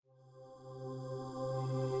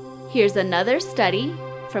Here's another study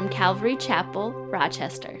from Calvary Chapel,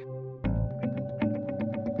 Rochester.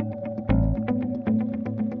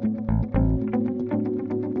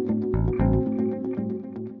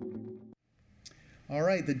 All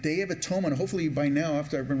right, the Day of Atonement. Hopefully by now,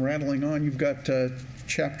 after I've been rattling on, you've got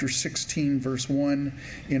chapter 16, verse 1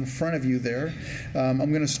 in front of you there. I'm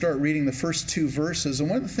going to start reading the first two verses. And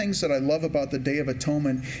one of the things that I love about the Day of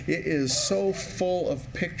Atonement, it is so full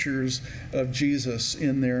of pictures of Jesus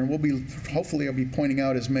in there. And hopefully I'll be pointing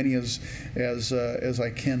out as many as I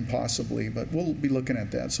can possibly, but we'll be looking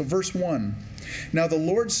at that. So verse 1, Now the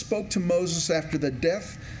Lord spoke to Moses after the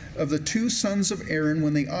death of the two sons of Aaron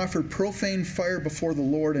when they offered profane fire before the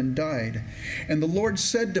Lord and died. And the Lord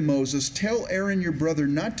said to Moses, Tell Aaron your brother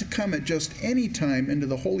not to come at just any time into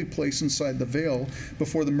the holy place inside the veil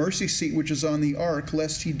before the mercy seat which is on the ark,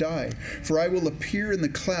 lest he die. For I will appear in the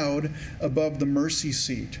cloud above the mercy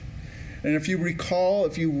seat. And if you recall,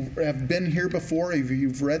 if you have been here before, if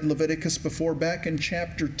you've read Leviticus before, back in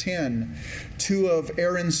chapter 10, two of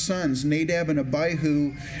Aaron's sons, Nadab and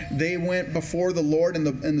Abihu, they went before the Lord in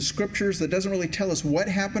the scriptures. That doesn't really tell us what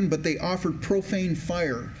happened, but they offered profane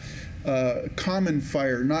fire, common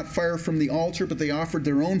fire, not fire from the altar, but they offered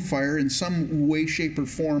their own fire in some way, shape, or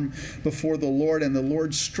form before the Lord, and the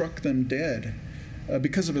Lord struck them dead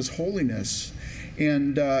because of his holiness.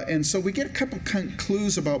 And so we get a couple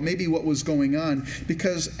clues about maybe what was going on,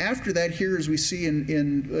 because after that, here as we see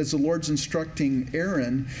as the Lord's instructing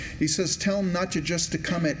Aaron, he says, tell him not to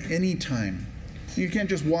come at any time. You can't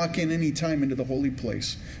just walk in any time into the holy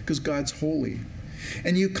place, because God's holy.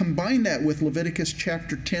 And you combine that with Leviticus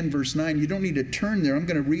chapter 10, verse 9. You don't need to turn there. I'm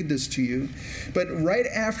going to read this to you. But right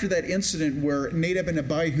after that incident where Nadab and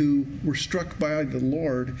Abihu were struck by the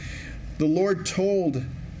Lord told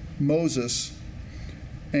Moses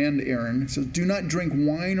and Aaron, says, Do not drink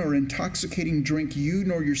wine or intoxicating drink, you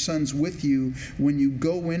nor your sons with you, when you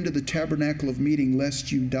go into the tabernacle of meeting,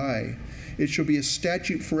 lest you die. It shall be a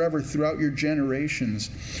statute forever throughout your generations.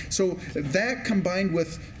 So that combined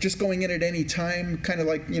with just going in at any time, kind of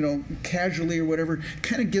like, casually or whatever,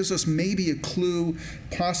 kind of gives us maybe a clue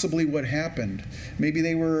possibly what happened. Maybe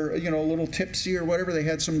they were, a little tipsy or whatever. They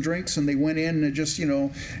had some drinks and they went in and just,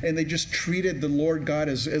 and they just treated the Lord God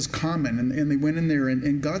as common. And they went in there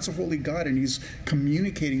and God's a holy God, and he's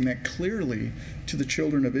communicating that clearly to the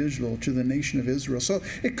children of Israel, to the nation of Israel. So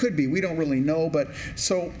it could be, we don't really know, but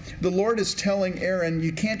so the Lord is telling Aaron,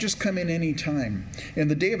 you can't just come in any time.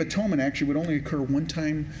 And the Day of Atonement actually would only occur one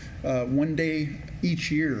time, one day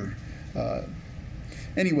each year.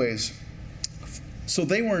 Anyways, so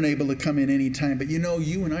they weren't able to come in any time, but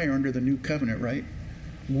you and I are under the new covenant, right?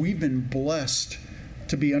 We've been blessed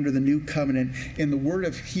to be under the new covenant. In the word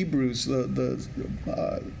of Hebrews, the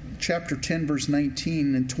chapter 10, verse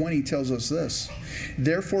 19 and 20 tells us this.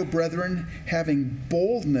 Therefore, brethren, having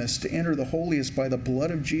boldness to enter the holiest by the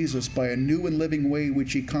blood of Jesus, by a new and living way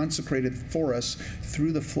which he consecrated for us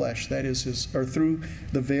through the flesh, that is through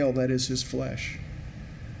the veil, that is his flesh.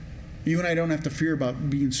 You and I don't have to fear about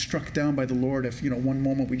being struck down by the Lord if, one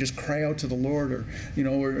moment we just cry out to the Lord, or,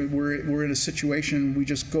 we're in a situation we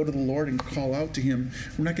just go to the Lord and call out to him.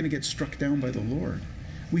 We're not going to get struck down by the Lord.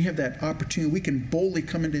 We have that opportunity. We can boldly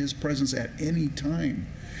come into his presence at any time.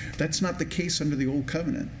 That's not the case under the old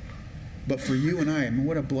covenant. But for you and I mean,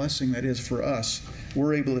 what a blessing that is for us.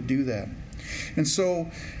 We're able to do that. And so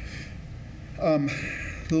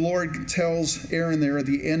the Lord tells Aaron there at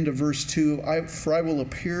the end of verse 2, For I will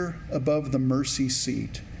appear above the mercy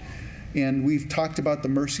seat. And we've talked about the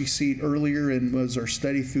mercy seat earlier in was our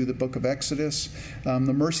study through the book of Exodus. The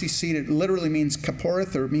mercy seat, it literally means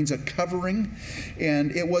kaporeth, or it means a covering.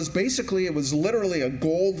 And it was literally a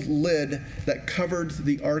gold lid that covered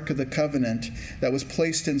the Ark of the Covenant that was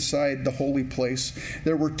placed inside the holy place.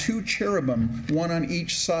 There were two cherubim, one on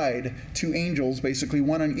each side, two angels basically,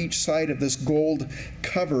 one on each side of this gold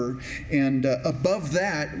cover. And above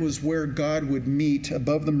that was where God would meet.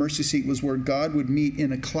 Above the mercy seat was where God would meet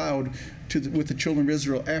in a cloud with the children of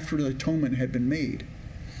Israel after the atonement had been made.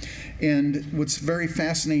 And what's very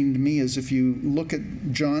fascinating to me is if you look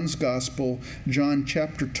at John's Gospel, John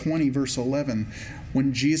chapter 20, verse 11,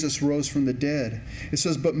 when Jesus rose from the dead, it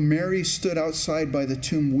says, But Mary stood outside by the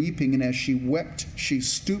tomb weeping, and as she wept, she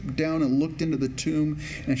stooped down and looked into the tomb,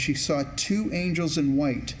 and she saw two angels in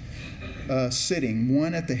white sitting,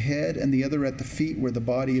 one at the head and the other at the feet where the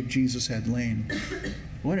body of Jesus had lain.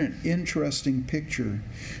 What an interesting picture.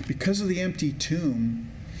 Because of the empty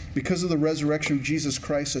tomb, Because of the resurrection of Jesus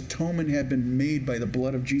Christ, atonement had been made by the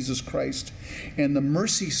blood of Jesus Christ. And the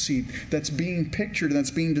mercy seat that's being pictured,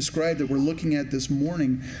 that's being described, that we're looking at this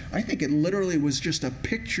morning, I think it literally was just a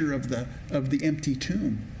picture of the empty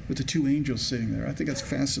tomb with the two angels sitting there. I think that's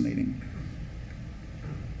fascinating.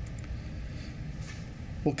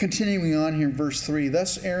 Well, continuing on here in verse 3,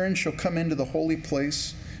 thus Aaron shall come into the holy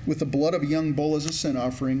place with the blood of a young bull as a sin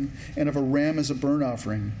offering, and of a ram as a burnt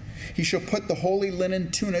offering. He shall put the holy linen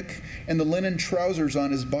tunic and the linen trousers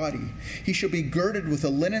on his body. He shall be girded with a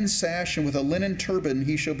linen sash, and with a linen turban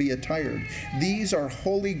he shall be attired. These are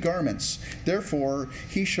holy garments. Therefore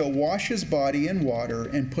he shall wash his body in water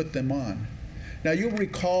and put them on. Now, you'll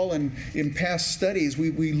recall in past studies,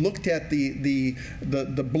 we looked at the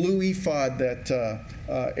blue ephod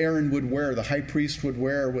that Aaron would wear, the high priest would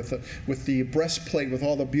wear, with the breastplate with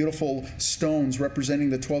all the beautiful stones representing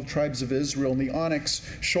the 12 tribes of Israel, and the onyx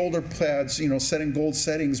shoulder pads, set in gold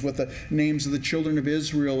settings with the names of the children of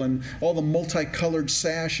Israel, and all the multicolored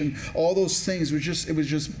sash and all those things. It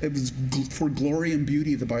was for glory and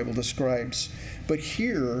beauty, the Bible describes. But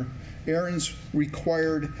here, Aaron's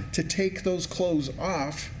required to take those clothes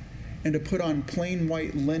off and to put on plain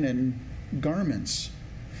white linen garments.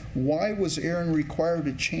 Why was Aaron required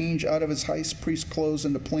to change out of his high priest clothes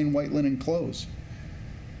into plain white linen clothes?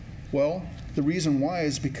 Well, the reason why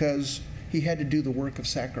is because he had to do the work of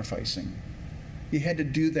sacrificing. He had to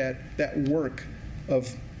do that work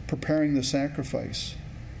of preparing the sacrifice.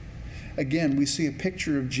 Again, we see a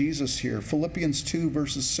picture of Jesus here. Philippians 2,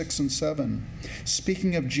 verses 6 and 7.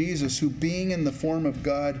 Speaking of Jesus, who being in the form of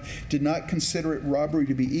God, did not consider it robbery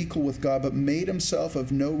to be equal with God, but made himself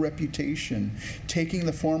of no reputation, taking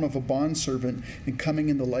the form of a bondservant and coming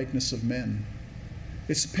in the likeness of men.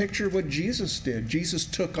 It's a picture of what Jesus did. Jesus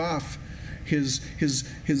took off his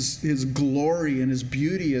glory and his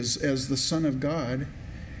beauty as the Son of God,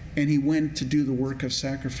 and he went to do the work of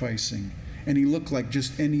sacrificing. And he looked like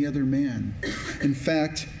just any other man. In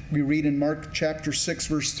fact, we read in Mark chapter 6,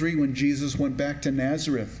 verse 3, when Jesus went back to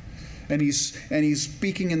Nazareth, and he's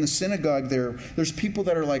speaking in the synagogue there. There's people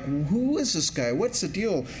that are like, who is this guy? What's the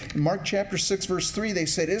deal? In Mark chapter 6, verse 3, they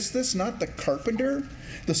said, is this not the carpenter,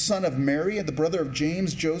 the son of Mary, and the brother of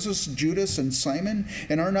James, Joseph, Judas, and Simon?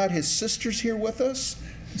 And are not his sisters here with us?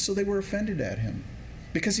 And so they were offended at him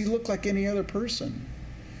because he looked like any other person.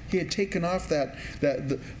 He had taken off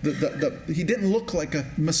he didn't look like a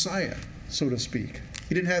Messiah, so to speak.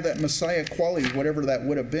 He didn't have that Messiah quality, whatever that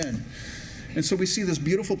would have been. And so we see this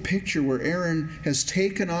beautiful picture where Aaron has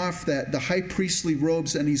taken off the high priestly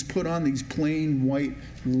robes, and he's put on these plain white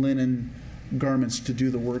linen garments to do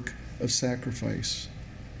the work of sacrifice.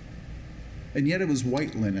 And yet it was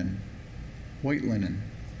white linen. White linen.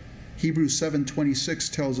 Hebrews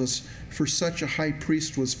 7:26 tells us, for such a high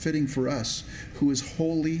priest was fitting for us, who is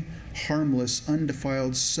holy, harmless,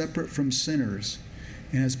 undefiled, separate from sinners,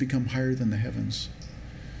 and has become higher than the heavens.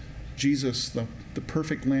 Jesus, the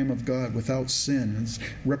perfect Lamb of God without sin, is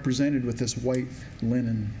represented with this white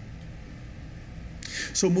linen.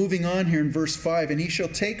 So moving on here in verse 5, and he shall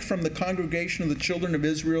take from the congregation of the children of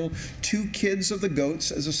Israel 2 kids of the goats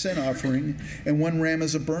as a sin offering, and 1 ram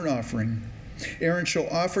as a burnt offering. Aaron shall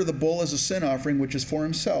offer the bull as a sin offering, which is for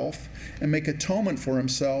himself, and make atonement for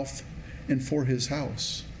himself and for his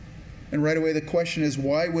house. And right away the question is,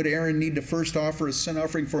 why would Aaron need to first offer a sin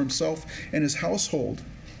offering for himself and his household?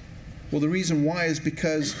 Well, the reason why is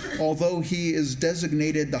because although he is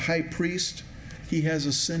designated the high priest, he has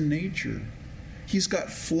a sin nature. He's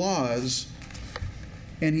got flaws,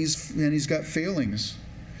 and he's got failings.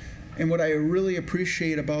 And what I really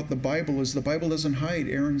appreciate about the Bible is the Bible doesn't hide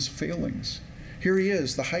Aaron's failings. Here he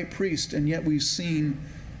is, the high priest, and yet we've seen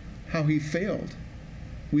how he failed.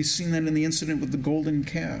 We've seen that in the incident with the golden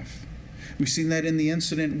calf. We've seen that in the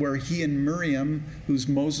incident where he and Miriam, who's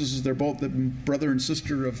Moses, they're both the brother and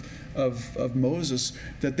sister of Moses,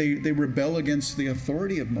 that they rebel against the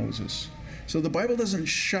authority of Moses. So the Bible doesn't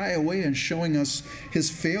shy away in showing us his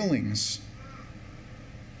failings.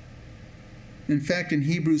 In fact, in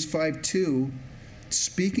Hebrews 5:2,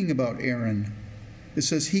 speaking about Aaron, it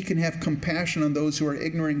says he can have compassion on those who are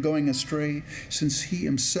ignorant and going astray, since he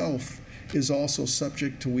himself is also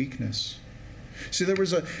subject to weakness. See, there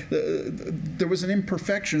was an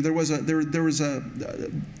imperfection.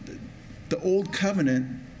 The old covenant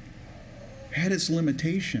had its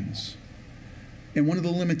limitations, and one of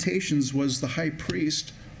the limitations was the high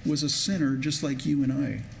priest was a sinner, just like you and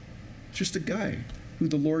I, just a guy who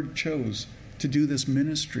the Lord chose to do this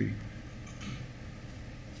ministry.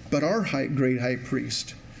 But our great high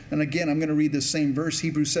priest, And again, I'm going to read the same verse,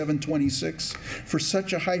 Hebrews 7:26. For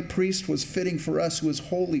such a high priest was fitting for us, who is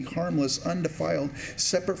holy, harmless, undefiled,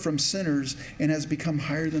 separate from sinners, and has become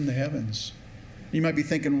higher than the heavens. You might be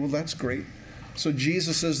thinking, well, that's great. So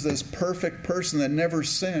Jesus is this perfect person that never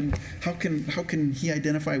sinned. How can he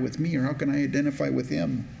identify with me, or how can I identify with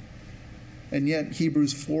him? And yet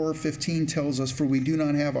Hebrews 4:15 tells us, for we do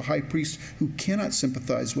not have a high priest who cannot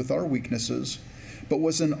sympathize with our weaknesses, but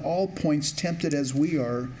was in all points tempted as we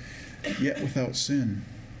are, yet without sin.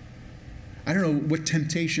 I don't know what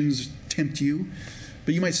temptations tempt you,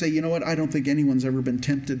 but you might say, you know what, I don't think anyone's ever been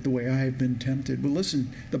tempted the way I have been tempted. Well,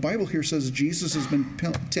 listen, the Bible here says Jesus has been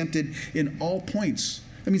tempted in all points.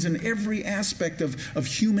 That means in every aspect of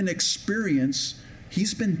human experience,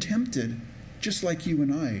 he's been tempted just like you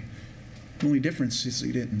and I. The only difference is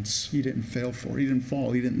he didn't fail for it. He didn't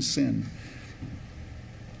fall. He didn't sin.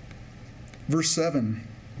 Verse 7.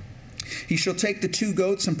 He shall take the 2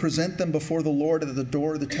 goats and present them before the Lord at the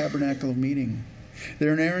door of the tabernacle of meeting.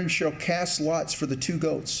 There Aaron shall cast lots for the 2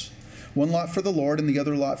 goats, one lot for the Lord and the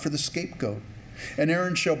other lot for the scapegoat. And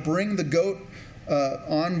Aaron shall bring the goat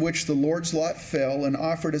on which the Lord's lot fell and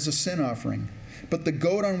offer it as a sin offering. But the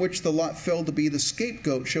goat on which the lot fell to be the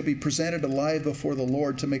scapegoat shall be presented alive before the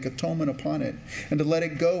Lord to make atonement upon it, and to let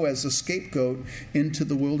it go as a scapegoat into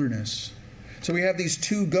the wilderness. So we have these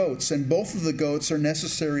 2 goats, and both of the goats are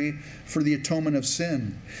necessary for the atonement of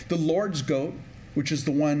sin. The Lord's goat, which is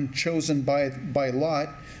the one chosen by Lot,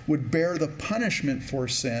 would bear the punishment for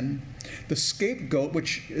sin. The scapegoat,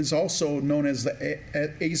 which is also known as the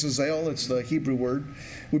Azazel, it's the Hebrew word,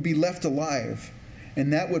 would be left alive.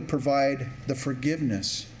 And that would provide the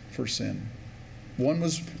forgiveness for sin. One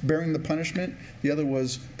was bearing the punishment, the other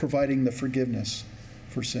was providing the forgiveness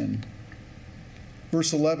for sin.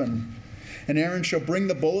 Verse 11, and Aaron shall bring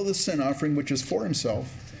the bull of the sin offering, which is for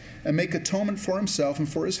himself, and make atonement for himself and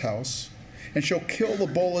for his house, and shall kill the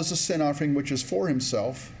bull as a sin offering, which is for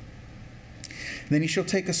himself. Then he shall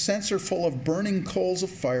take a censer full of burning coals of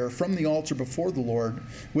fire from the altar before the Lord,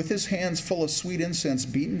 with his hands full of sweet incense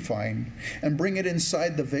beaten fine, and bring it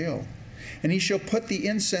inside the veil. And he shall put the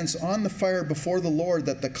incense on the fire before the Lord,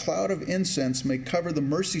 that the cloud of incense may cover the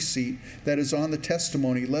mercy seat that is on the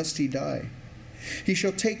testimony, lest he die. He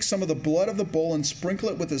shall take some of the blood of the bull and sprinkle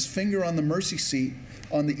it with his finger on the mercy seat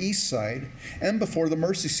on the east side, and before the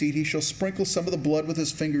mercy seat he shall sprinkle some of the blood with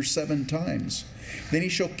his finger 7 times. Then he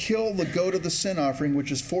shall kill the goat of the sin offering,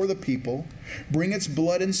 which is for the people, bring its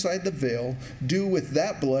blood inside the veil, do with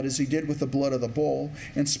that blood as he did with the blood of the bull,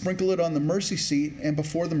 and sprinkle it on the mercy seat and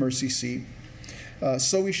before the mercy seat.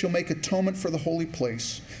 So he shall make atonement for the holy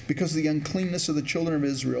place, because of the uncleanness of the children of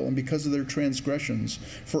Israel, and because of their transgressions,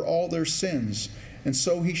 for all their sins. And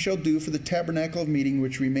so he shall do for the tabernacle of meeting,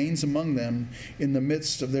 which remains among them in the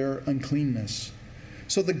midst of their uncleanness.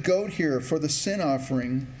 So the goat here for the sin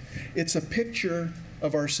offering, it's a picture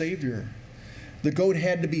of our Savior. The goat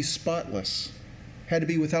had to be spotless, had to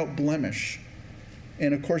be without blemish.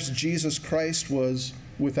 And of course, Jesus Christ was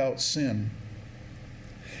without sin.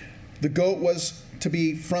 The goat was to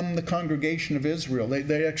be from the congregation of Israel.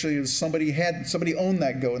 They actually, somebody owned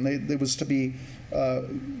that goat, and it was to be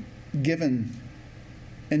given.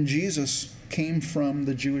 And Jesus came from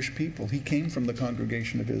the Jewish people. He came from the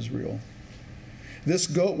congregation of Israel. This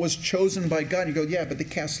goat was chosen by God. You go, yeah, but they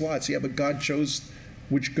cast lots. Yeah, but God chose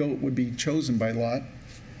which goat would be chosen by Lot.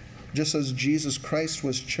 Just as Jesus Christ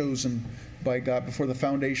was chosen by God before the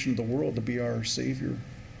foundation of the world to be our Savior.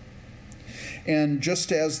 And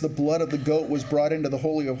just as the blood of the goat was brought into the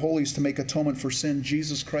Holy of Holies to make atonement for sin,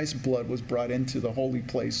 Jesus Christ's blood was brought into the holy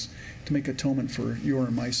place to make atonement for your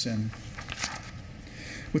and my sin.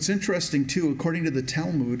 What's interesting, too, according to the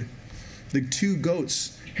Talmud, the 2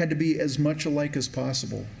 goats had to be as much alike as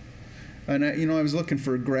possible. And I was looking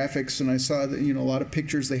for graphics, and I saw that, a lot of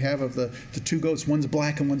pictures they have of the 2 goats. One's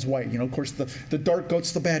black and one's white. Of course, the dark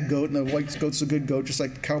goat's the bad goat, and the white goat's the good goat, just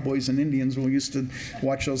like cowboys and Indians when we used to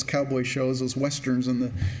watch those cowboy shows, those westerns in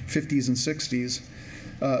the 50s and 60s.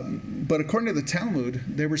 But according to the Talmud,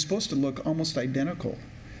 they were supposed to look almost identical.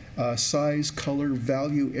 Size, color,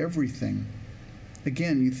 value, everything.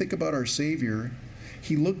 Again, you think about our Savior,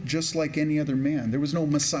 he looked just like any other man. There was no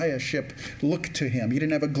messiahship look to him. He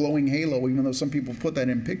didn't have a glowing halo, even though some people put that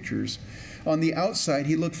in pictures. On the outside,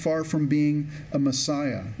 he looked far from being a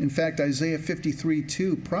Messiah. In fact, Isaiah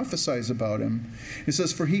 53:2 prophesies about him. It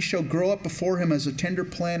says, "For he shall grow up before him as a tender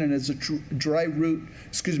plant and as a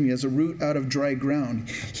root out of dry ground.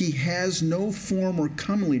 He has no form or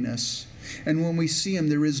comeliness, and when we see him,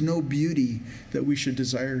 there is no beauty that we should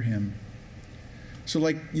desire him." So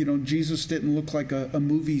Jesus didn't look like a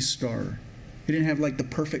movie star. He didn't have like the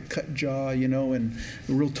perfect cut jaw, and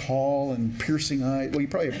real tall and piercing eyes. Well, he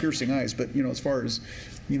probably had piercing eyes, but, as far as,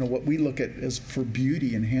 what we look at as for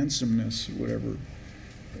beauty and handsomeness or whatever,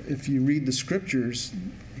 if you read the scriptures,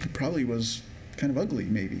 he probably was kind of ugly,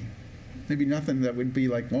 maybe. Maybe nothing that would be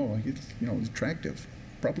like, oh, he's attractive.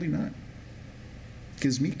 Probably not.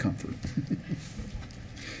 Gives me comfort.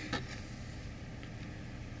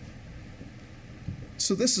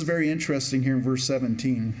 So this is very interesting here in verse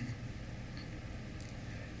 17.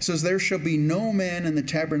 It says, there shall be no man in the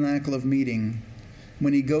tabernacle of meeting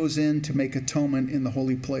when he goes in to make atonement in the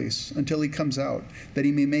holy place, until he comes out, that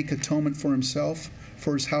he may make atonement for himself,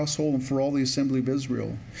 for his household, and for all the assembly of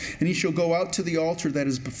Israel. And he shall go out to the altar that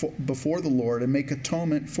is before the Lord, and make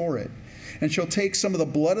atonement for it. And shall take some of the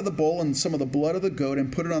blood of the bull and some of the blood of the goat,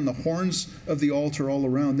 and put it on the horns of the altar all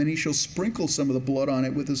around. Then he shall sprinkle some of the blood on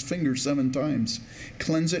it with his finger 7 times,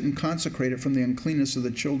 cleanse it and consecrate it from the uncleanness of the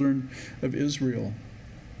children of Israel.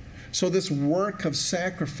 So this work of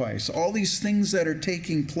sacrifice, all these things that are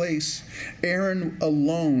taking place, Aaron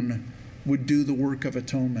alone would do the work of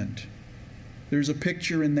atonement. There's a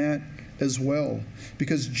picture in that as well,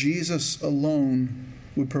 because Jesus alone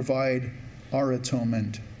would provide our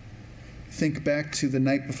atonement. Think back to the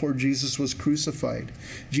night before Jesus was crucified.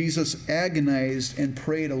 Jesus agonized and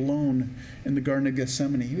prayed alone in the Garden of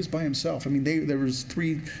Gethsemane. He was by himself. I mean, there was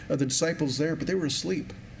 3 of the disciples there, but they were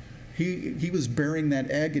asleep. He was bearing that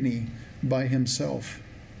agony by himself.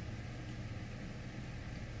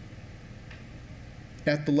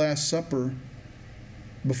 At the Last Supper,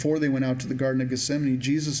 before they went out to the Garden of Gethsemane,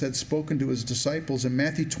 Jesus had spoken to his disciples. In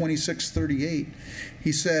Matthew 26:38,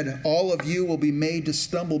 he said, all of you will be made to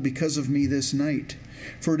stumble because of me this night.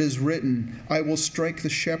 For it is written, I will strike the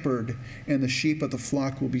shepherd, and the sheep of the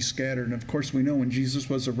flock will be scattered. And of course, we know when Jesus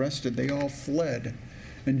was arrested, they all fled.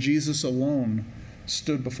 And Jesus alone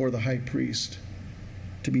stood before the high priest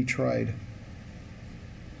to be tried.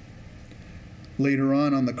 Later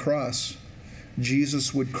on the cross,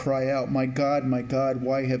 Jesus would cry out, my God,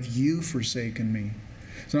 why have you forsaken me?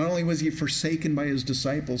 So not only was he forsaken by his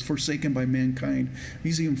disciples, forsaken by mankind,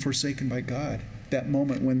 he's even forsaken by God. That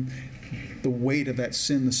moment when the weight of that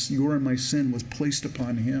sin, your and my sin, was placed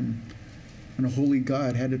upon him, and a holy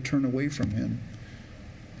God had to turn away from him.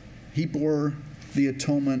 He bore the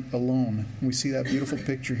atonement alone. We see that beautiful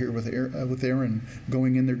picture here with Aaron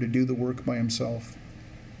going in there to do the work by himself.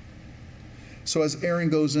 So as Aaron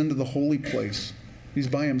goes into the holy place, he's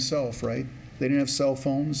by himself, right? They didn't have cell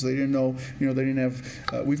phones. They didn't know, they didn't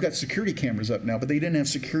have, we've got security cameras up now, but they didn't have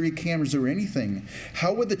security cameras or anything.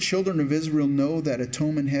 How would the children of Israel know that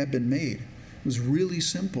atonement had been made? It was really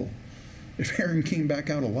simple. If Aaron came back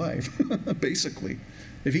out alive, basically.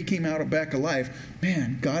 If he came out back alive,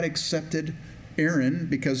 man, God accepted Aaron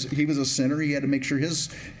because he was a sinner. He had to make sure his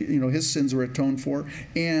sins were atoned for,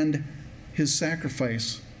 and his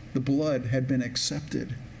sacrifice, the blood, had been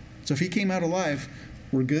accepted. So if he came out alive,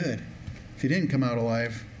 we're good. If he didn't come out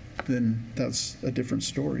alive, then that's a different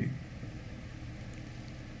story.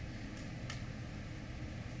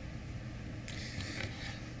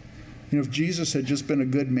 If Jesus had just been a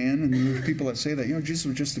good man, and there are people that say that, Jesus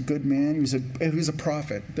was just a good man, he was a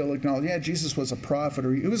prophet. They'll acknowledge, yeah, Jesus was a prophet,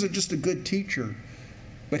 or he was just a good teacher.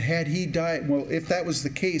 But had he died, well, if that was the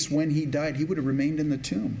case, when he died, he would have remained in the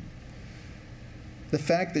tomb. The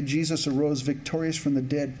fact that Jesus arose victorious from the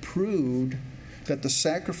dead proved that the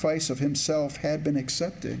sacrifice of himself had been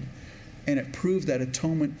accepted, and it proved that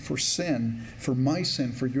atonement for sin, for my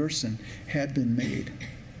sin, for your sin, had been made.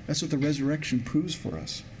 That's what the resurrection proves for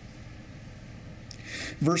us.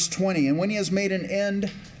 Verse 20, and when he has made an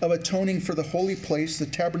end of atoning for the holy place, the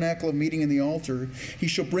tabernacle of meeting and the altar, he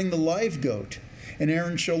shall bring the live goat, and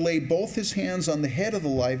Aaron shall lay both his hands on the head of the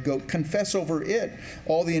live goat, confess over it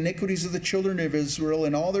all the iniquities of the children of Israel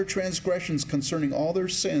and all their transgressions concerning all their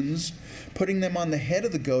sins, putting them on the head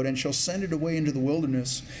of the goat, and shall send it away into the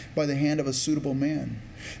wilderness by the hand of a suitable man.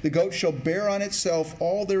 The goat shall bear on itself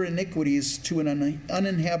all their iniquities to an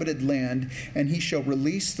uninhabited land, and he shall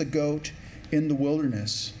release the goat in the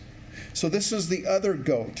wilderness. So this is the other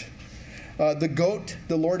goat. The goat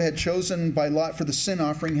the Lord had chosen by lot for the sin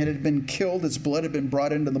offering had been killed. Its blood had been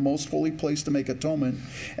brought into the most holy place to make atonement.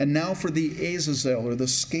 And now for the Azazel, or the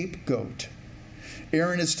scapegoat.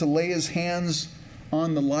 Aaron is to lay his hands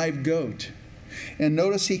on the live goat. And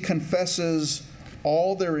notice he confesses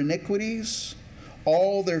all their iniquities,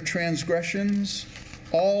 all their transgressions,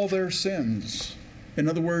 all their sins. In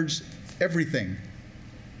other words, everything.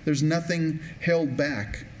 There's nothing held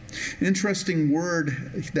back. An interesting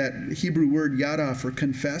word, that Hebrew word yada for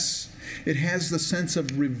confess, it has the sense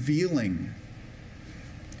of revealing.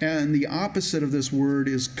 And the opposite of this word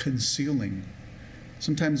is concealing.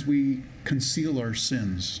 Sometimes we conceal our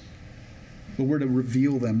sins. But we're to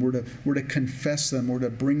reveal them. We're to confess them. We're to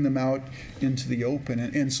bring them out into the open.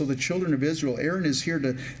 And so the children of Israel, Aaron is here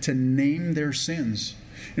to name their sins.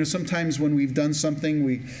 Sometimes when we've done something,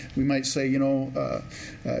 we might say, get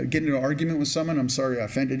into an argument with someone, I'm sorry I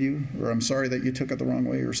offended you, or I'm sorry that you took it the wrong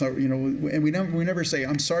way, or so, and we never say,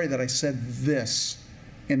 I'm sorry that I said this,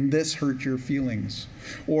 and this hurt your feelings.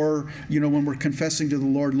 Or, when we're confessing to the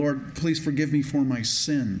Lord, Lord, please forgive me for my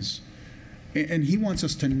sins. And he wants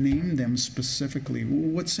us to name them specifically.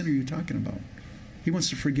 What sin are you talking about? He wants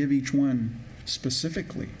to forgive each one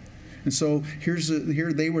specifically. And so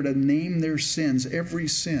here they were to name their sins, every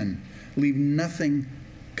sin, leave nothing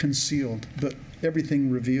concealed, but everything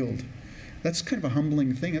revealed. That's kind of a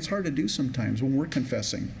humbling thing. It's hard to do sometimes when we're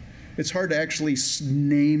confessing. It's hard to actually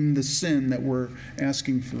name the sin that we're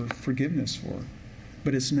asking for forgiveness for.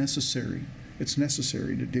 But it's necessary. It's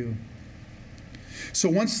necessary to do. So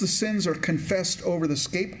once the sins are confessed over the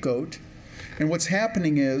scapegoat, and what's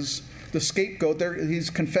happening is the scapegoat, he's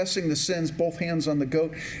confessing the sins, both hands on the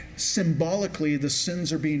goat. Symbolically, the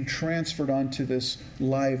sins are being transferred onto this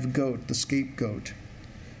live goat, the scapegoat.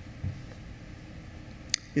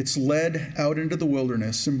 It's led out into the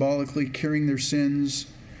wilderness, symbolically carrying their sins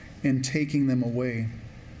and taking them away.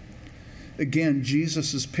 Again,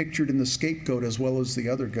 Jesus is pictured in the scapegoat as well as the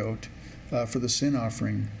other goat for the sin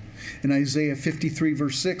offering. In Isaiah 53,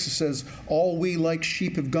 verse 6, it says, all we like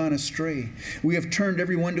sheep have gone astray. We have turned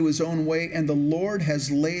every one to his own way, and the Lord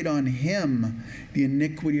has laid on him the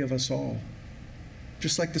iniquity of us all.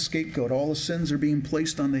 Just like the scapegoat, all the sins are being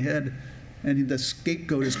placed on the head, and the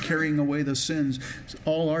scapegoat is carrying away the sins.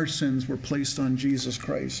 All our sins were placed on Jesus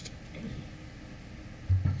Christ.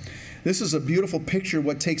 This is a beautiful picture of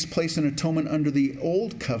what takes place in atonement under the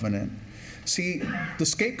old covenant. See, the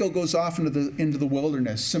scapegoat goes off into the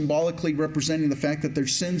wilderness, symbolically representing the fact that their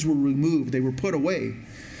sins were removed. They were put away,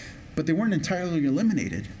 but they weren't entirely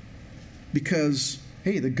eliminated because,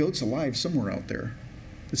 hey, the goat's alive somewhere out there.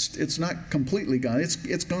 It's not completely gone.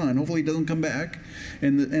 It's gone. Hopefully it doesn't come back.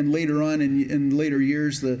 And later on in later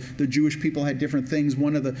years, the Jewish people had different things.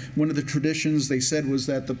 One of the traditions they said was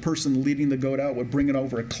that the person leading the goat out would bring it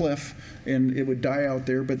over a cliff and it would die out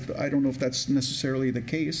there. But I don't know if that's necessarily the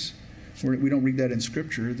case. We don't read that in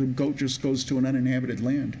Scripture. The goat just goes to an uninhabited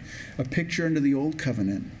land. A picture into the old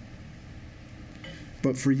covenant.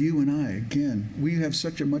 But for you and I, again, we have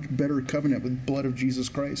such a much better covenant with the blood of Jesus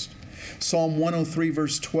Christ. Psalm 103,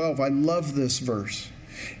 verse 12. I love this verse.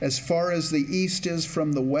 As far as the east is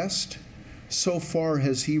from the west, so far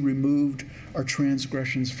has he removed our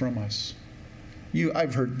transgressions from us. You've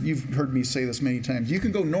heard me say this many times. You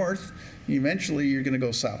can go north, eventually you're going to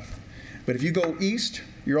go south. But if you go east,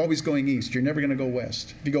 you're always going east. You're never going to go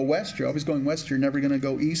west. If you go west, you're always going west. You're never going to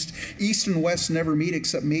go east. East and west never meet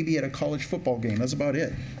except maybe at a college football game. That's about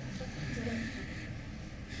it.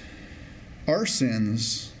 Our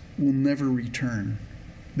sins will never return.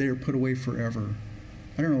 They are put away forever.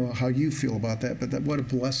 I don't know how you feel about that, but what a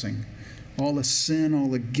blessing. All the sin, all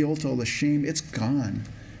the guilt, all the shame, it's gone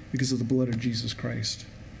because of the blood of Jesus Christ.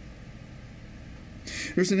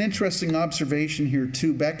 There's an interesting observation here,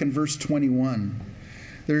 too, back in verse 21.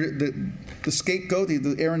 The scapegoat,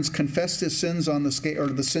 Aaron's confessed his sins on the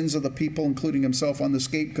sins of the people, including himself, on the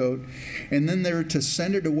scapegoat, and then they're to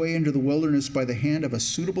send it away into the wilderness by the hand of a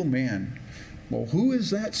suitable man. Well, who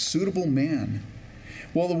is that suitable man?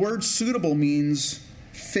 Well, the word suitable means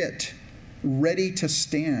fit, ready to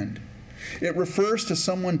stand. It refers to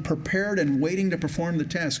someone prepared and waiting to perform the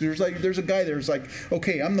task. There's a guy there who's like,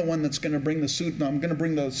 okay, I'm the one that's going to bring the suit, and I'm going to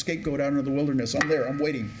bring the scapegoat out into the wilderness. I'm there. I'm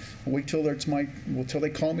waiting. I'll wait till they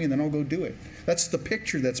call me, and then I'll go do it. That's the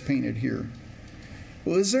picture that's painted here.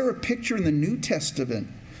 Well, is there a picture in the New Testament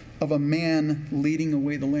of a man leading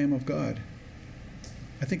away the Lamb of God?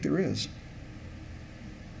 I think there is.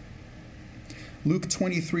 Luke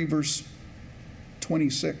 23, verse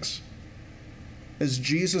 26. As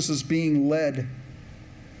Jesus is being led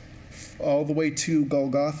all the way to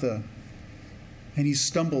Golgotha, and he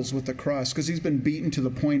stumbles with the cross because he's been beaten to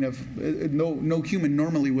the point of no human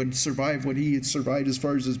normally would survive what he had survived as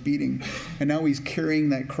far as his beating, and now he's carrying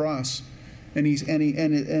that cross, and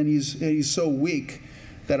he's so weak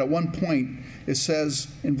that at one point it says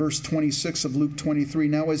in verse 26 of Luke 23,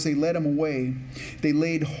 now as they led him away, they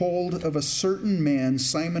laid hold of a certain man,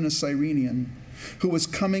 Simon a Cyrenian, who was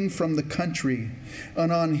coming from the country,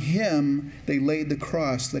 and on him they laid the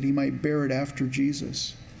cross that he might bear it after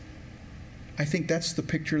Jesus. I think that's the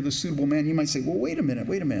picture of the suitable man. You might say, well, wait a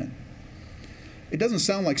minute. It doesn't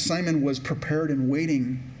sound like Simon was prepared and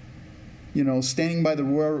waiting standing by the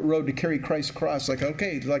road to carry Christ's cross. Like,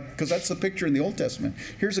 okay, because that's the picture in the Old Testament.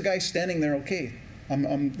 Here's a guy standing there, okay,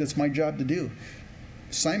 that's my job to do.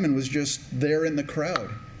 Simon was just there in the crowd.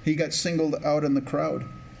 He got singled out in the crowd.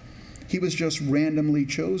 He was just randomly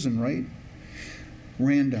chosen, right?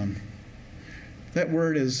 Random. That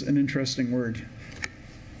word is an interesting word.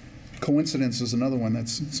 Coincidence is another one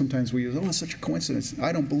that's sometimes we use. Oh, it's such a coincidence.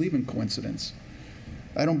 I don't believe in coincidence.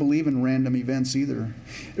 I don't believe in random events either.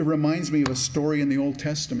 It reminds me of a story in the Old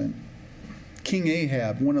Testament. King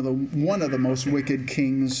Ahab, one of the most wicked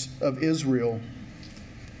kings of Israel,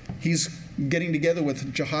 he's getting together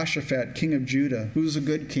with Jehoshaphat, king of Judah, who's a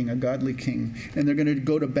good king, a godly king, and they're going to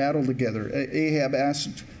go to battle together. Ahab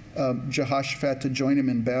asked Jehoshaphat to join him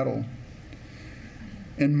in battle.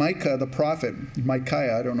 And Micah, the prophet,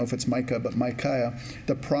 Micaiah, I don't know if it's Micah, but Micaiah,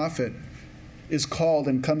 the prophet, is called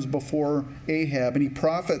and comes before Ahab, and he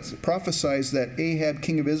prophesies that Ahab,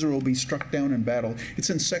 king of Israel, will be struck down in battle. It's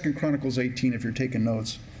in 2 Chronicles 18 if you're taking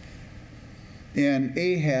notes. And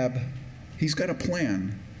Ahab, he's got a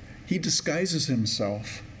plan. He disguises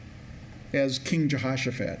himself as King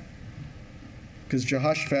Jehoshaphat, because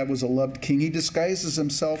Jehoshaphat was a loved king. He disguises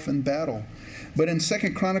himself in battle. But in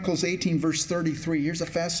 2 Chronicles 18, verse 33, here's a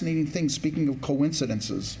fascinating thing, speaking of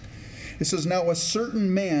coincidences. It says, "Now a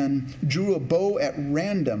certain man drew a bow at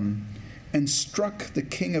random and struck the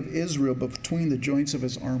king of Israel between the joints of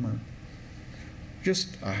his armor."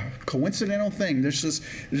 Just a coincidental thing.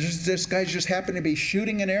 This guy just happened to be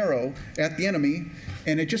shooting an arrow at the enemy,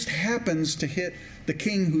 and it just happens to hit the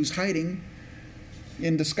king who's hiding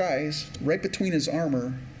in disguise right between his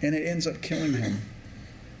armor, and it ends up killing him.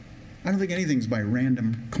 I don't think anything's by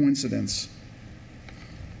random coincidence.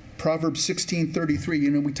 Proverbs 16:33,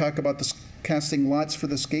 we talk about this casting lots for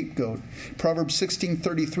the scapegoat. Proverbs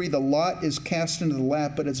 16:33, the lot is cast into the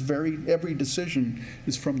lap, but every decision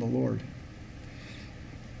is from the Lord.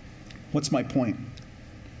 What's my point?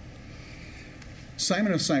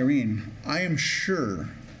 Simon of Cyrene, I am sure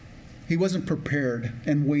he wasn't prepared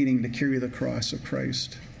and waiting to carry the cross of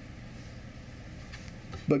Christ.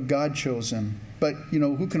 But God chose him. But,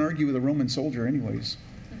 who can argue with a Roman soldier anyways?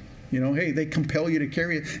 Hey, they compel you to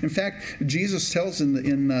carry it. In fact, Jesus tells in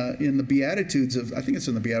the Beatitudes I think it's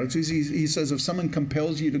in the Beatitudes, he says, if someone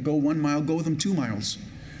compels you to go 1 mile, go with them 2 miles.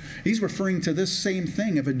 He's referring to this same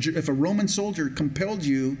thing. If a Roman soldier compelled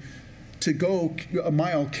you to go a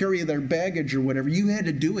mile, carry their baggage or whatever, you had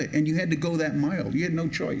to do it, and you had to go that mile. You had no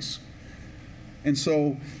choice. And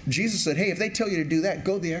so Jesus said, hey, if they tell you to do that,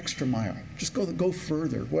 go the extra mile. Just go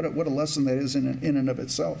further. What a lesson that is in and of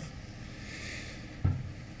itself.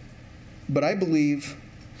 But I believe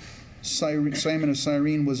Simon of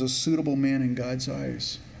Cyrene was a suitable man in God's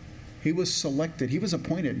eyes. He was selected. He was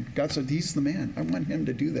appointed. God said, he's the man. I want him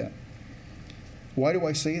to do that. Why do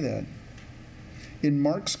I say that? In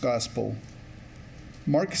Mark's gospel,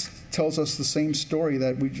 Mark tells us the same story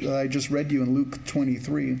that I just read you in Luke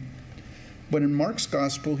 23. But in Mark's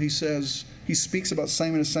gospel, he speaks about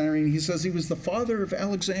Simon of Cyrene. He says he was the father of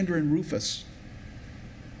Alexander and Rufus.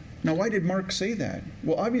 Now, why did Mark say that?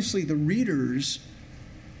 Well, obviously the readers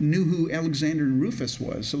knew who Alexander and Rufus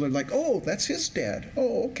was. So they're like, oh, that's his dad.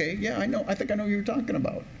 Oh, okay, yeah, I know. I think I know who you're talking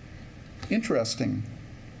about. Interesting.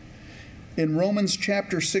 In Romans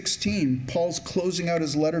chapter 16, Paul's closing out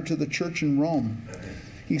his letter to the church in Rome.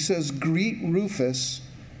 He says, greet Rufus,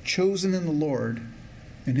 chosen in the Lord,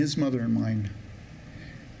 and his mother and mine.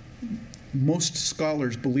 Most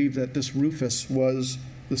scholars believe that this Rufus was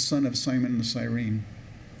the son of Simon of Cyrene.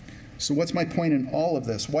 So what's my point in all of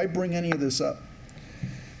this? Why bring any of this up?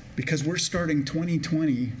 Because we're starting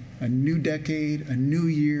 2020, a new decade, a new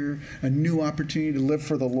year, a new opportunity to live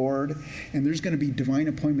for the Lord, and there's going to be divine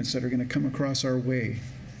appointments that are going to come across our way.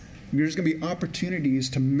 There's going to be opportunities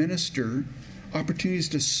to minister, opportunities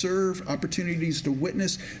to serve, opportunities to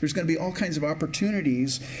witness. There's going to be all kinds of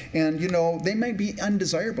opportunities, and, they might be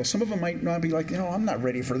undesirable. Some of them might not be like, I'm not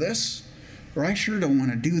ready for this. Or I sure don't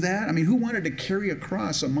want to do that. I mean, who wanted to carry a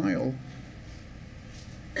cross a mile?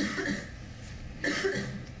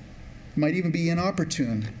 Might even be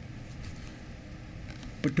inopportune.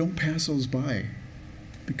 But don't pass those by,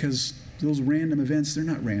 because those random events, they're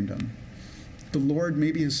not random. The Lord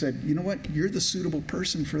maybe has said, you know what? You're the suitable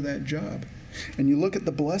person for that job. And you look at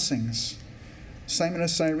the blessings. Simon of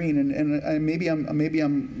Cyrene, and maybe I'm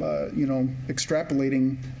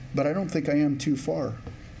extrapolating, but I don't think I am too far.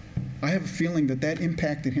 I have a feeling that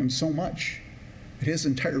impacted him so much that his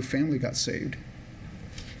entire family got saved.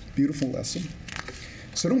 Beautiful lesson.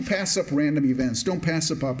 So don't pass up random events. Don't pass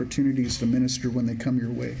up opportunities to minister when they come your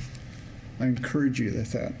way. I encourage you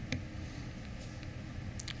with that.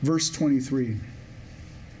 Verse 23.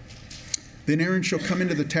 Then Aaron shall come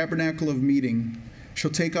into the tabernacle of meeting,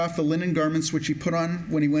 shall take off the linen garments which he put on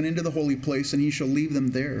when he went into the holy place, and he shall leave them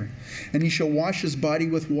there. And he shall wash his body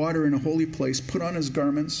with water in a holy place, put on his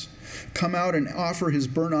garments, come out and offer his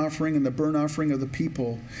burnt offering and the burnt offering of the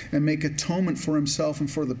people, and make atonement for himself and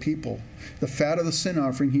for the people. The fat of the sin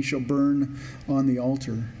offering he shall burn on the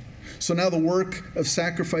altar. So now the work of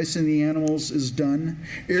sacrificing the animals is done.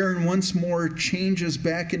 Aaron once more changes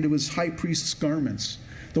back into his high priest's garments,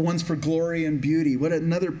 the ones for glory and beauty. What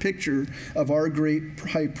another picture of our great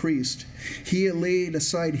high priest. He laid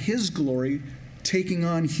aside his glory, taking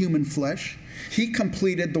on human flesh. He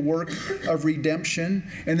completed the work of redemption,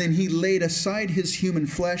 and then he laid aside his human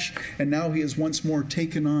flesh, and now he has once more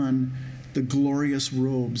taken on the glorious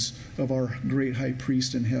robes of our great high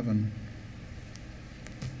priest in heaven.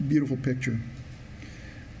 Beautiful picture.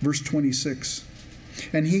 Verse 26.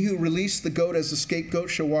 And he who released the goat as the scapegoat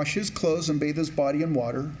shall wash his clothes and bathe his body in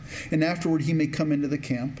water, and afterward he may come into the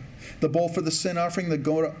camp. The bull for the sin offering, the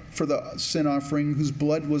goat for the sin offering, whose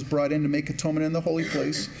blood was brought in to make atonement in the holy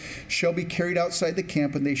place, shall be carried outside the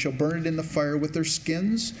camp, and they shall burn it in the fire with their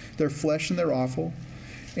skins, their flesh, and their offal.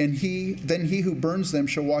 And then he who burns them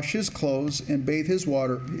shall wash his clothes and bathe his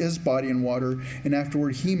body in water, and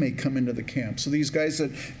afterward he may come into the camp. So these guys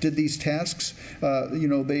that did these tasks,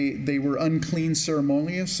 they were unclean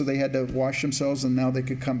ceremonious, so they had to wash themselves, and now they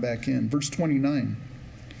could come back in. Verse 29.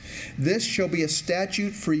 This shall be a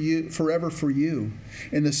statute for you forever for you.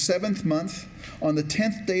 In the 7th month, on the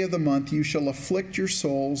 10th day of the month, you shall afflict your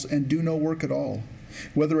souls and do no work at all,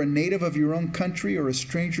 whether a native of your own country or a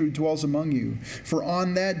stranger who dwells among you. For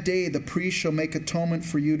on that day the priest shall make atonement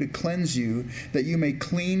for you to cleanse you, that you may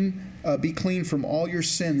be clean from all your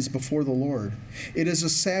sins before the Lord. It is a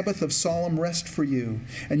Sabbath of solemn rest for you,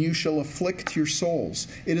 and you shall afflict your souls.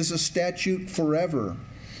 It is a statute forever.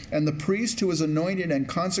 And the priest who is anointed and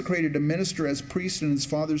consecrated to minister as priest in his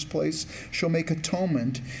father's place shall make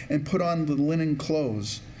atonement and put on the linen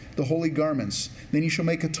clothes, the holy garments. Then he shall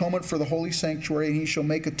make atonement for the holy sanctuary, and he shall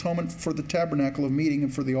make atonement for the tabernacle of meeting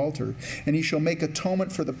and for the altar. And he shall make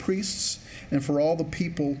atonement for the priests and for all the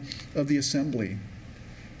people of the assembly.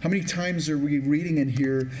 How many times are we reading in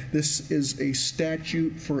here, this is a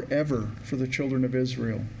statute forever for the children of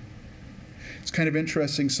Israel? It's kind of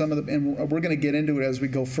interesting, and we're going to get into it as we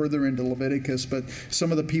go further into Leviticus, but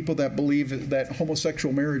some of the people that believe that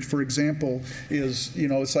homosexual marriage, for example, is,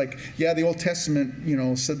 it's like, yeah, the Old Testament,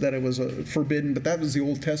 said that it was forbidden, but that was the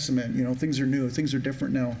Old Testament. Things are new, things are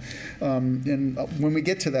different now. And when we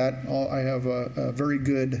get to that, I have a very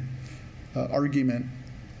good argument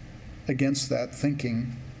against that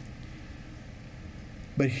thinking.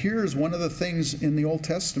 But here's one of the things in the Old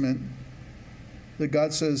Testament that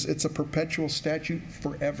God says it's a perpetual statute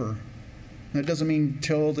forever. That doesn't mean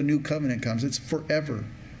till the new covenant comes. It's forever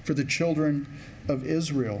for the children of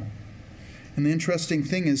Israel. And the interesting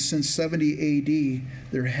thing is, since 70 A.D.,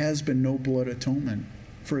 there has been no blood atonement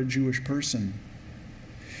for a Jewish person.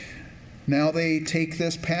 Now they take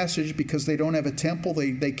this passage because they don't have a temple.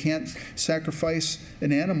 They can't sacrifice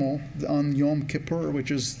an animal on Yom Kippur,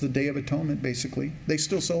 which is the Day of Atonement, basically. They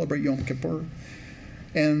still celebrate Yom Kippur.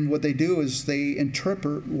 And what they do is they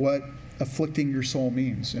interpret what afflicting your soul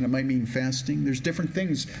means. And it might mean fasting. There's different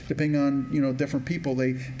things depending on, different people.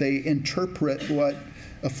 They interpret what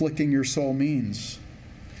afflicting your soul means.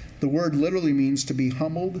 The word literally means to be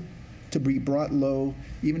humbled, to be brought low,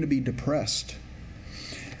 even to be depressed.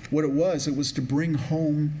 What it was to bring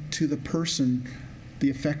home to the person the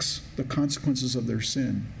effects, the consequences of their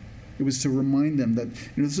sin. It was to remind them that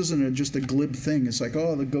this isn't just a glib thing. It's like,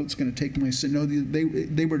 oh, the goat's going to take my sin. No,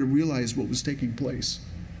 they were to realize what was taking place,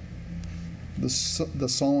 the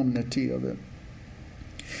solemnity of it.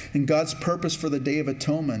 And God's purpose for the Day of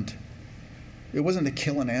Atonement, it wasn't to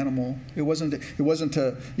kill an animal. It wasn't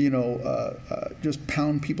to just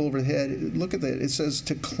pound people over the head. Look at that. It says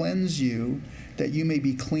to cleanse you, that you may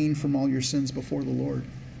be clean from all your sins before the Lord.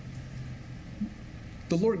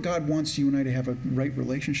 The Lord God wants you and I to have a right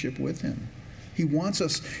relationship with Him. He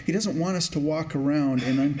doesn't want us to walk around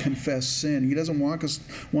in unconfessed sin. He doesn't want us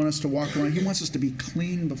to walk around. He wants us to be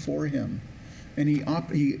clean before Him. And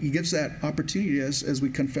He gives that opportunity to us as we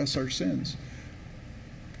confess our sins.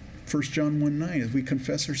 1 John 1:9, as we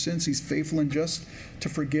confess our sins, He's faithful and just to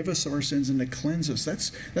forgive us of our sins and to cleanse us.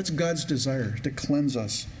 That's God's desire, to cleanse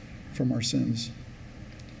us from our sins.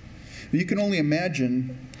 You can only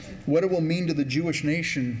imagine what it will mean to the Jewish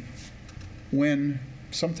nation when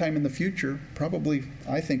sometime in the future, probably,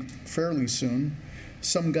 I think, fairly soon,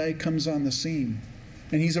 some guy comes on the scene.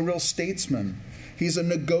 And he's a real statesman. He's a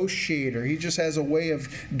negotiator. He just has a way of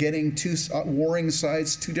getting two warring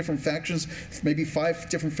sides, two different factions, maybe 5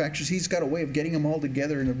 different factions. He's got a way of getting them all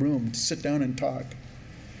together in a room to sit down and talk.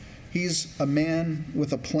 He's a man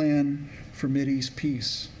with a plan for Mideast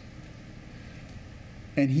peace.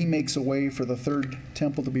 And he makes a way for the third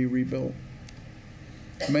temple to be rebuilt.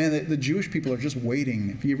 Man, the Jewish people are just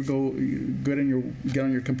waiting. If you ever get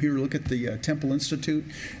on your computer, look at the Temple Institute.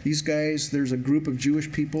 These guys, there's a group of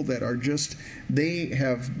Jewish people that are just, they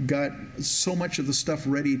have got so much of the stuff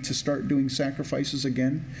ready to start doing sacrifices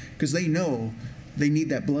again because they know they need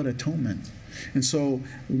that blood atonement. And so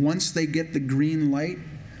once they get the green light,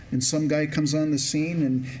 and some guy comes on the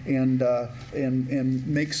scene and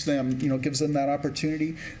makes them, gives them that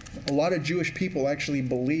opportunity, a lot of Jewish people actually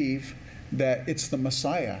believe that it's the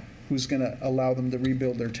Messiah who's going to allow them to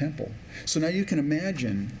rebuild their temple. So now you can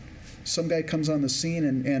imagine some guy comes on the scene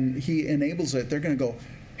and he enables it. They're going to go,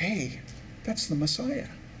 hey, that's the Messiah.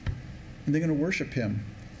 And they're going to worship him,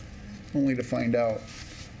 only to find out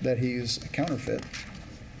that he's a counterfeit.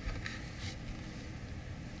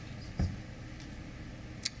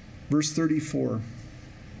 Verse 34.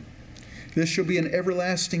 This shall be an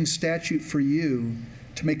everlasting statute for you,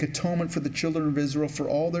 to make atonement for the children of Israel for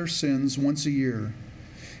all their sins once a year.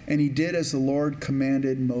 And he did as the Lord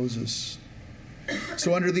commanded Moses.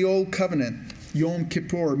 So under the old covenant, Yom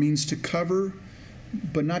Kippur means to cover,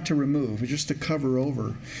 but not to remove. It's just to cover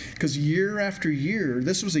over. Because year after year,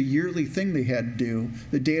 this was a yearly thing they had to do.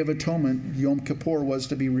 The Day of Atonement, Yom Kippur, was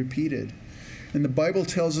to be repeated. And the Bible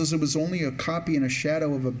tells us it was only a copy and a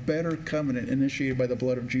shadow of a better covenant initiated by the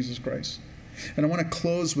blood of Jesus Christ. And I want to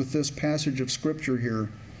close with this passage of Scripture here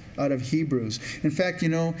out of Hebrews. In fact,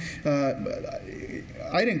 I'd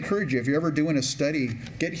encourage you, if you're ever doing a study,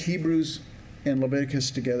 get Hebrews and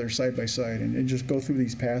Leviticus together side by side and just go through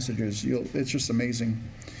these passages. It's just amazing.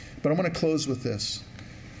 But I want to close with this.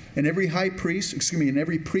 And every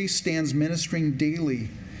priest stands ministering daily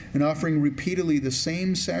and offering repeatedly the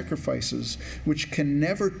same sacrifices, which can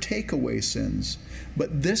never take away sins.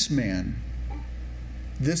 But this man,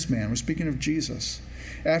 we're speaking of Jesus,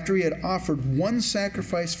 after he had offered one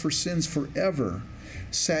sacrifice for sins forever,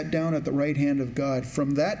 sat down at the right hand of God.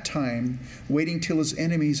 From that time, waiting till his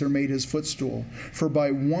enemies are made his footstool. For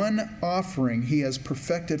by one offering he has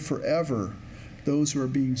perfected forever those who are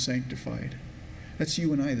being sanctified. That's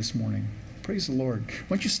you and I this morning. Praise the Lord.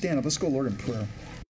 Why don't you stand up? Let's go, Lord, in prayer.